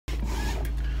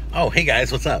Oh, hey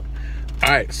guys, what's up? All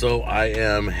right, so I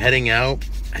am heading out.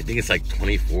 I think it's like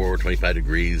 24, 25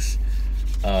 degrees.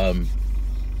 But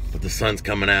the sun's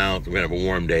coming out. We're gonna have a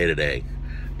warm day today.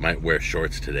 Might wear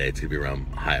shorts today. It's gonna be around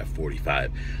high of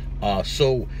 45.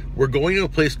 So we're going to a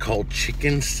place called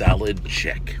Chicken Salad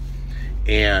Chick.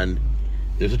 And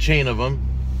there's a chain of them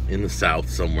in the south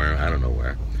somewhere. I don't know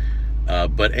where.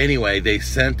 But anyway, they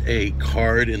sent a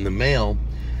card in the mail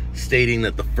stating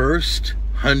that the first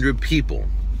 100 people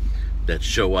that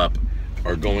show up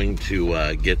are going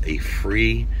to get a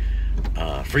free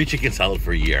chicken salad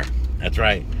for a year. That's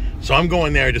right. So I'm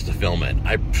going there just to film it.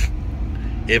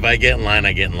 If I get in line,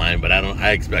 I get in line, but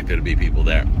I expect there to be people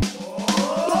there.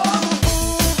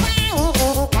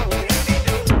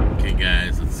 Okay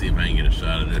guys, let's see if I can get a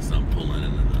shot of this. I'm pulling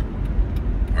into the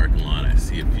parking lot. I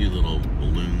see a few little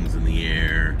balloons in the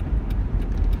air.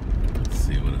 Let's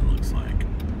see what it looks like.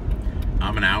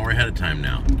 I'm an hour ahead of time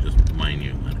now, just mind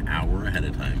you, an hour ahead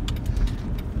of time.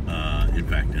 In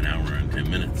fact, an hour and 10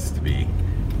 minutes to be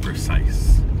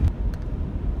precise.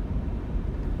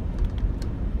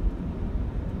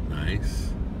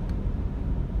 Nice.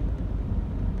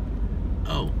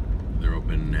 Oh, they're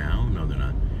open now? No, they're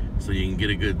not. So you can get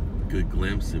a good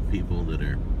glimpse of people that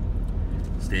are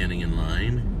standing in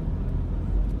line.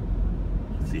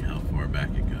 Let's see how far back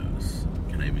it goes.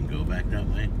 Can I even go back that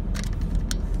way?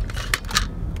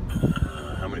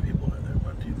 How many people are there?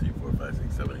 1, 2, 3, 4, 5,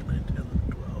 6, 7, 8, 9, 10, 11,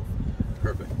 12.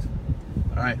 Perfect.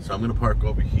 All right, so I'm gonna park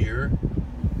over here.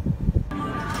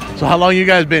 So how long you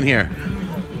guys been here?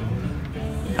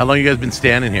 How long you guys been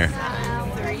standing here?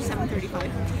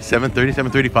 7:35. 7:30,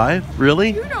 7:35?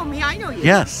 Really? You know me, I know you.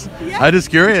 Yes. Yeah. I'm just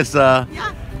curious. Yeah.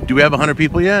 Do we have 100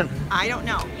 people yet? I don't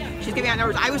know. She's giving out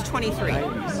numbers. I was 23.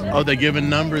 Oh, they're giving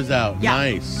numbers out. Yeah.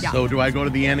 Nice. Yeah. So do I go to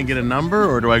the end and get a number,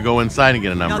 or do I go inside and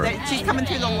get a number? No, she's coming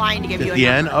through the line to give you At a the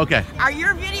number. end? Okay. Are you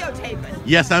videotaping?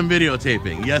 Yes, I'm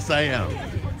videotaping. Yes, I am.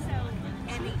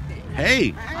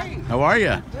 Hey, how are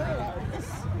you?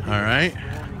 All right.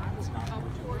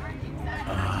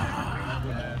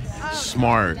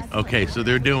 Smart. Okay, so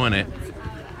they're doing it.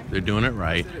 They're doing it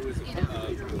right.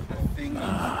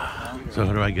 So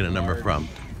who do I get a number from?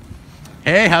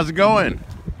 Hey, how's it going?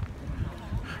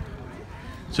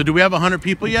 So do we have 100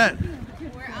 people yet?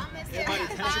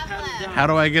 How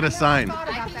do I get a sign?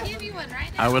 I can give you one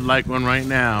right now. I would like one right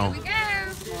now. Here we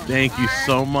go. Thank you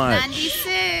so much.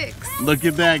 96. Look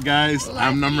at that, guys.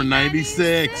 I'm number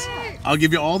 96. I'll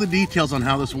give you all the details on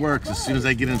how this works as soon as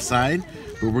I get inside,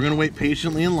 but we're gonna wait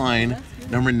patiently in line.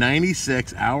 Number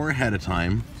 96, hour ahead of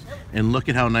time. And look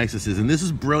at how nice this is. And this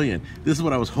is brilliant. This is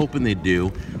what I was hoping they'd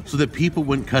do so that people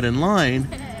wouldn't cut in line,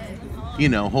 you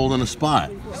know, holding a spot.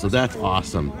 So that's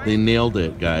awesome. They nailed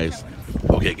it, guys.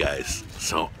 Okay, guys.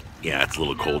 So, yeah, it's a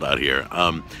little cold out here.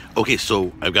 Okay,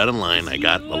 so I've got in line. I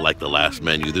got like the last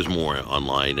menu. There's more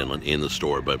online and in the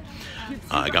store, but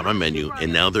I got my menu.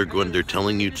 And now they're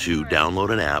telling you to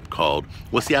download an app called,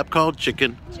 what's the app called?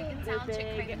 Chicken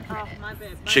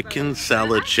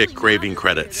Salad Chick Craving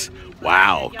Credits.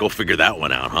 Wow, go figure that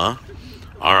one out, huh?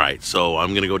 All right, so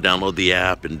I'm gonna go download the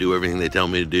app and do everything they tell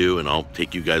me to do, and I'll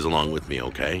take you guys along with me,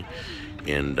 okay?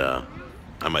 And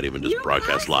I might even just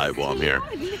broadcast live while I'm here.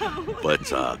 But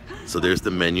so there's the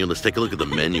menu. Let's take a look at the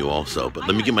menu also. But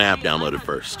let me get my app downloaded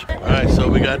first. All right, so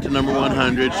we got to number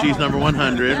 100. She's number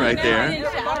 100 right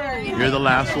there. You're the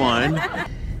last one.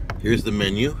 Here's the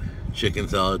menu. Chicken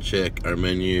Salad Chick. Our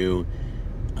menu.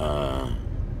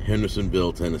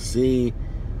 Hendersonville, Tennessee.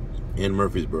 In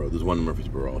Murfreesboro. There's one in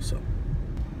Murfreesboro also.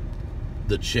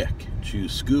 The Chick.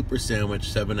 Choose scoop or sandwich,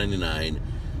 $7.99,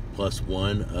 plus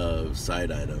one of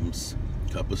side items.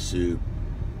 Cup of soup,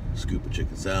 scoop of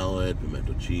chicken salad,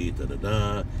 pimento cheese,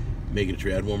 da-da-da. Make it a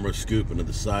tray. Add one more scoop,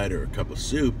 another side, or a cup of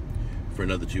soup for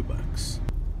another $2.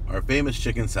 Our famous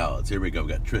chicken salads. Here we go.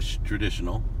 We've got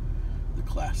traditional, the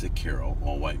classic Carol,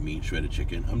 all white meat, shredded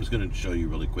chicken. I'm just going to show you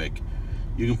really quick.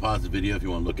 You can pause the video if you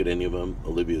want to look at any of them.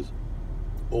 Olivia's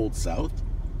Old South,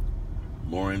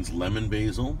 Lauren's Lemon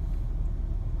Basil,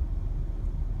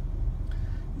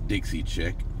 Dixie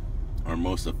Chick, our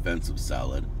most offensive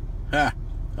salad. Ha!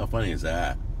 How funny is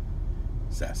that?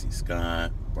 Sassy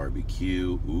Scott,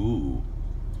 barbecue. Ooh,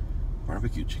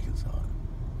 barbecue chicken salad.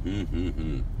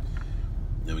 Then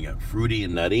we got fruity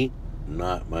and nutty,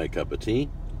 not my cup of tea.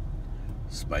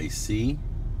 Spicy.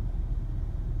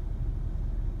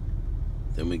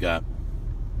 Then we got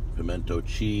pimento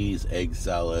cheese, egg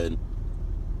salad,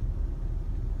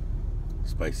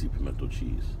 spicy pimento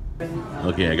cheese.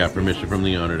 Okay, I got permission from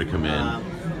the owner to come in,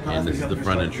 and this is the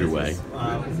front entryway.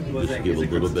 Just to give a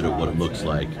little bit of what it looks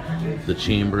like. The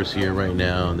chamber's here right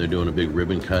now, and they're doing a big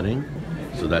ribbon cutting.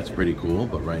 So that's pretty cool.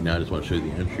 But right now I just want to show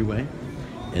you the entryway.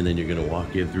 And then you're gonna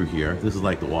walk in through here. This is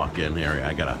like the walk-in area.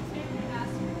 I gotta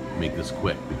make this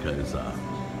quick because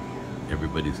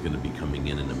everybody's gonna be coming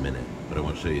in a minute. But I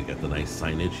want to show you, got the nice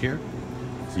signage here.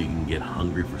 So you can get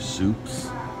hungry for soups.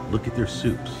 Look at their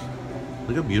soups.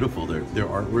 Look how beautiful their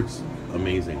artwork's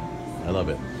amazing. I love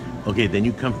it. Okay, then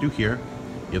you come through here.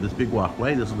 You have this big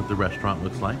walkway. This is what the restaurant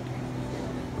looks like.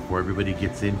 Before everybody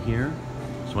gets in here,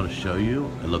 just want to show you.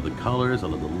 I love the colors. I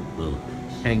love the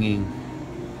hanging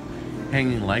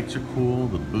lights are cool.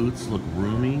 The booths look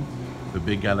roomy. A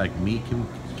big guy like me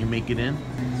can make it in.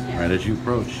 Right as you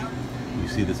approach, you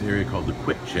see this area called the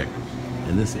Quick Chick.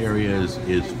 And this area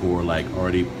is for like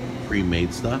already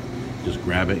pre-made stuff. Just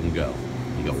grab it and go.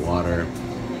 You got water.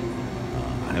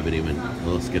 I haven't even,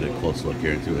 well, let's get a close look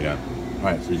here and see what they got. All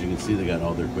right, so as you can see, they got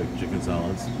all their quick chicken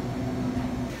salads.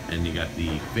 And you got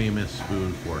the famous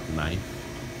spoon, fork, knife.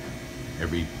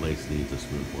 Every place needs a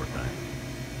spoon, fork,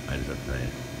 knife. I just have to tell you.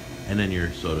 And then your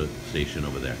soda station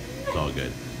over there. It's all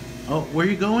good. Oh, where are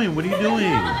you going? What are you doing?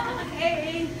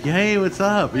 Hey. Hey, what's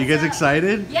up? Are you guys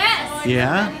excited? Yes.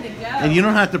 Yeah? Ready to go. And you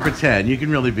don't have to pretend. You can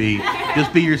really be,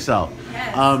 just be yourself.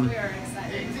 Yes, we are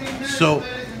excited. So,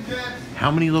 how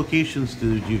many locations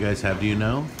do you guys have? Do you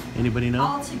know? Anybody know?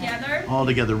 All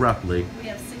together, roughly. we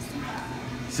have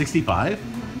 65. 65?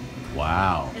 Mm-hmm.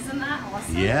 Wow. Isn't that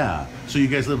awesome? Yeah. So you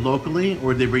guys live locally,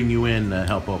 or did they bring you in to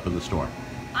help open the store?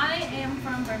 I am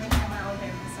from Birmingham,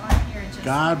 Alabama, so I'm here just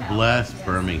God bless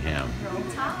Birmingham. Roll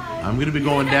Tide. I'm gonna be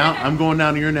going down. I'm going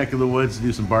down to your neck of the woods to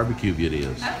do some barbecue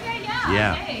videos. Okay, yeah.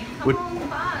 Yeah. Hey, come What- on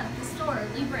by the store,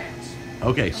 Lee Branch.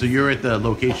 Okay, so you're at the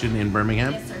location in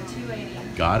Birmingham. Yes, sir.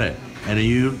 280. Got it. And are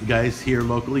you guys here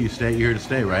locally? You're here to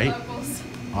stay, right? Locals.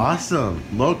 Awesome.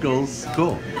 Locals.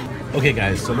 Cool. Okay,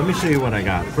 guys, so let me show you what I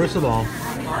got. First of all,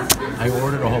 I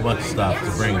ordered a whole bunch of stuff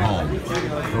to bring home.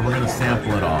 But we're going to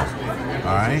sample it all.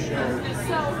 All right?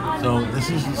 So this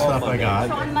is the stuff I got.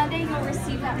 So on Monday you'll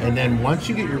receive that. And then once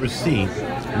you get your receipt,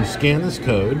 you scan this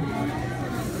code.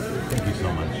 Thank you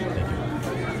so much.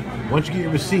 Thank you. Once you get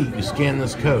your receipt, you scan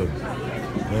this code.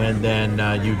 And then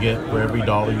you get, for every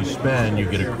dollar you spend, you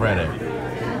get a credit.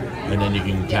 And then you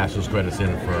can cash those credits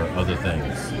in for other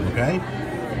things, okay?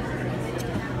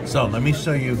 So let me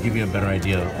show you, give you a better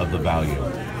idea of the value.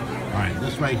 All right,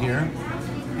 this right here,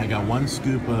 I got 1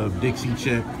 scoop of Dixie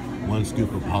Chick, 1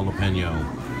 scoop of jalapeno,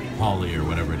 Polly or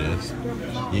whatever it is.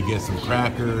 You get some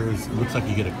crackers, it looks like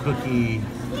you get a cookie.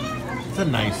 It's a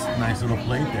nice little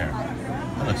plate there.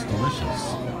 That looks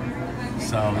delicious.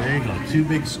 So there you go, 2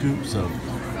 big scoops of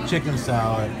chicken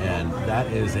salad, and that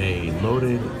is a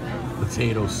loaded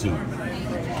potato soup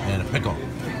and a pickle. All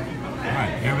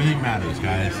right, everything matters,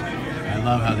 guys. I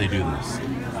love how they do this.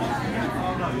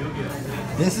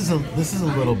 This is a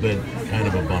little bit kind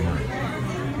of a bummer.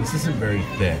 This isn't very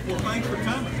thick,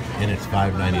 and it's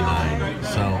 $5.99.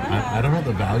 So I don't know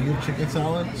the value of chicken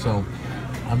salad, so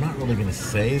I'm not really going to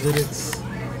say that it's.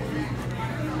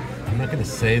 I'm not going to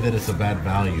say that it's a bad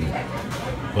value.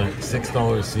 But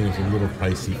 $6 seems a little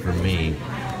pricey for me.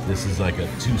 This is like a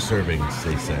 2 servings,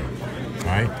 they say.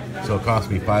 All right, so it cost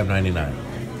me $5.99.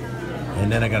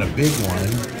 And then I got a big one.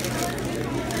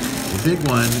 The big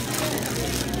one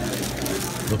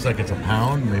looks like it's a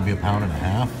pound, maybe a pound and a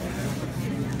half.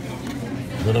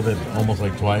 A little bit, almost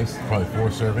like twice, probably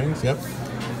 4 servings. Yep,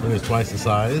 it was twice the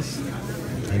size.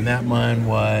 And that one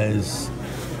was,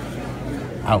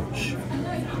 ouch,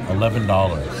 $11.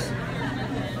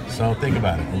 So think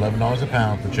about it, $11 a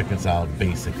pound for chicken salad,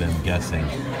 basically, I'm guessing.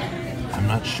 I'm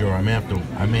not sure. I may have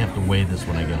to weigh this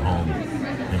when I get home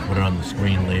and put it on the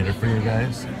screen later for you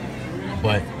guys.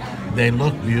 But they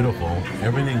look beautiful.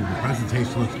 Everything, the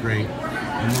presentation looks great.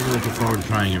 I'm really looking forward to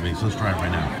trying everything. So let's try it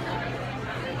right now.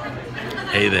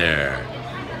 Hey there.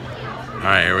 All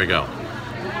right, here we go.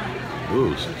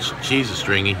 Ooh, cheese is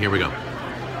stringy. Here we go.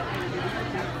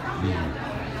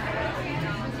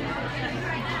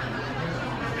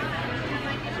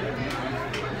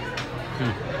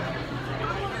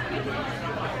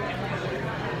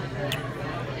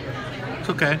 It's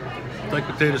okay. It's like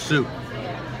potato soup.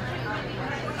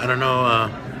 I don't know.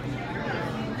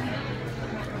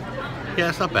 Yeah,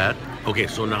 it's not bad. Okay,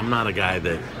 so now I'm not a guy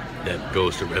that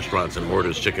goes to restaurants and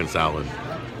orders chicken salad.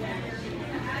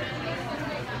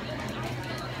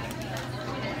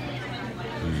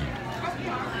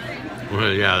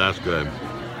 Well, yeah, that's good.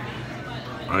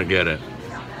 I get it.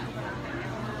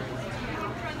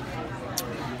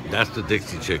 That's the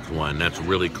Dixie Chicks one. That's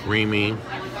really creamy.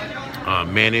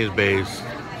 Mayonnaise base,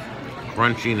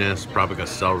 crunchiness, probably got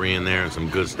celery in there and some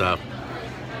good stuff.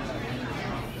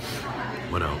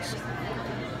 What else?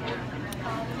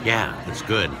 Yeah, it's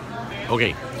good.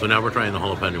 Okay, so now we're trying the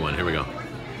jalapeno one. Here we go.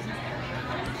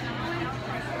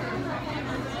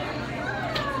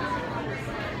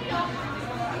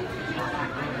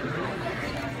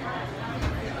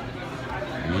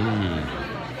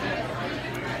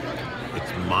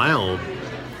 It's mild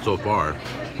so far.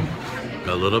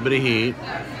 Got a little bit of heat.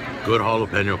 Good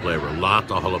jalapeno flavor.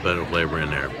 Lots of jalapeno flavor in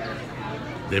there.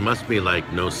 They must be like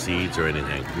no seeds or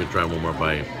anything. Let me try one more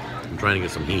bite. I'm trying to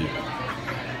get some heat.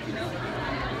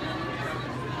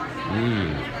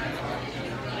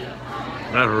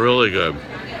 That's really good.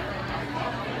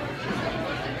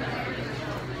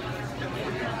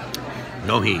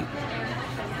 No heat.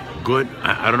 Good.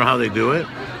 I don't know how they do it.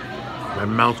 My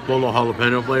mouth's full of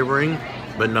jalapeno flavoring,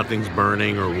 but nothing's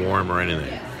burning or warm or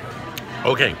anything.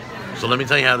 Okay, so let me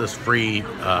tell you how this free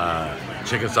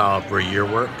chicken salad for a year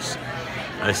works.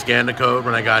 I scanned a code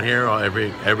when I got here.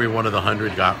 Every one of the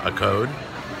 100 got a code.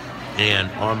 And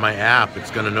on my app,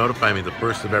 it's going to notify me the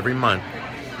first of every month.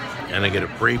 And I get a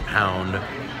free pound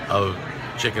of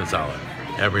chicken salad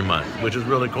every month, which is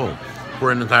really cool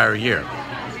for an entire year.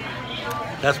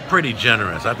 That's pretty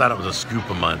generous. I thought it was a scoop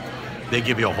a month. They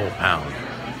give you a whole pound.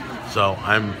 So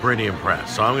I'm pretty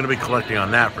impressed. So I'm going to be collecting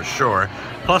on that for sure.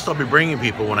 Plus, I'll be bringing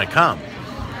people when I come.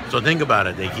 So think about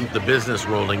it. They keep the business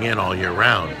rolling in all year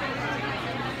round.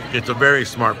 It's a very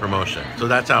smart promotion. So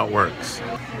that's how it works.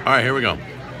 All right, here we go.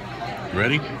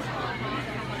 Ready?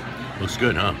 Looks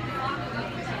good, huh?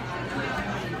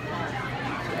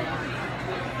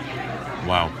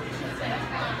 Wow.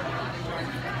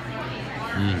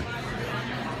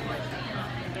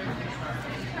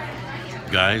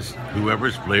 Guys,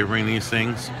 whoever's flavoring these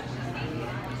things,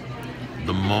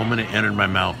 the moment it entered my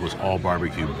mouth was all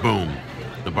barbecue. Boom.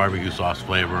 The barbecue sauce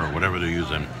flavor or whatever they're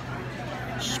using.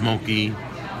 Smoky.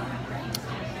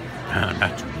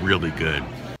 That's really good.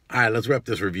 All right, let's wrap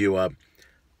this review up.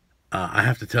 I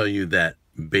have to tell you that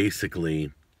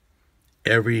basically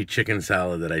every chicken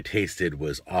salad that I tasted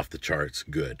was off the charts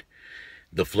good.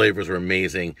 The flavors were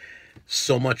amazing.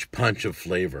 So much punch of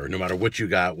flavor. No matter what you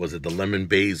got, was it the lemon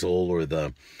basil or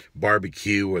the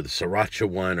barbecue or the sriracha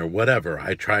one or whatever,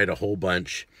 I tried a whole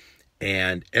bunch.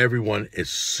 And everyone, as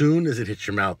soon as it hits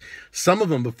your mouth, some of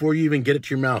them, before you even get it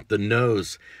to your mouth, the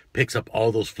nose picks up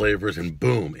all those flavors and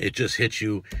boom, it just hits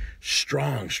you.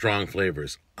 Strong, strong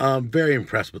flavors. I'm very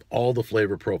impressed with all the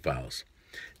flavor profiles.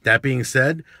 That being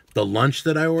said, the lunch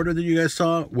that I ordered that you guys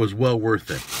saw was well worth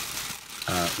it.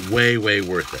 Way, way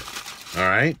worth it. All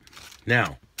right?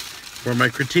 Now, for my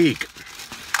critique,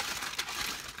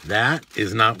 that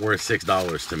is not worth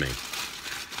 $6 to me.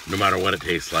 No matter what it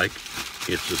tastes like,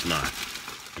 it's just not.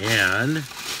 And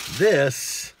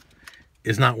this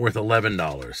is not worth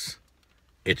 $11.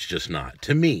 It's just not.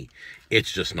 To me,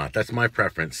 it's just not. That's my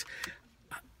preference.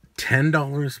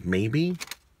 $10 maybe.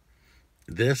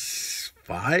 This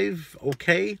 $5,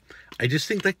 okay. I just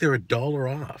think like they're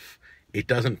 $1 off. It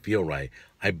doesn't feel right.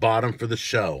 I bought them for the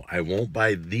show. I won't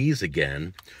buy these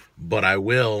again, but I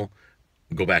will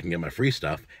go back and get my free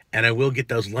stuff, and I will get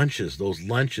those lunches,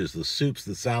 the soups,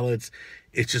 the salads.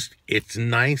 It's just, it's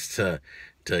nice to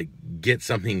get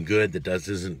something good that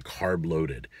isn't carb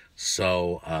loaded.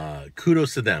 So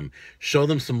kudos to them. Show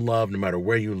them some love no matter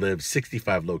where you live.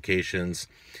 65 locations.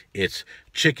 It's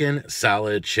Chicken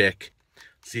Salad Chick.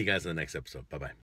 See you guys in the next episode. Bye-bye.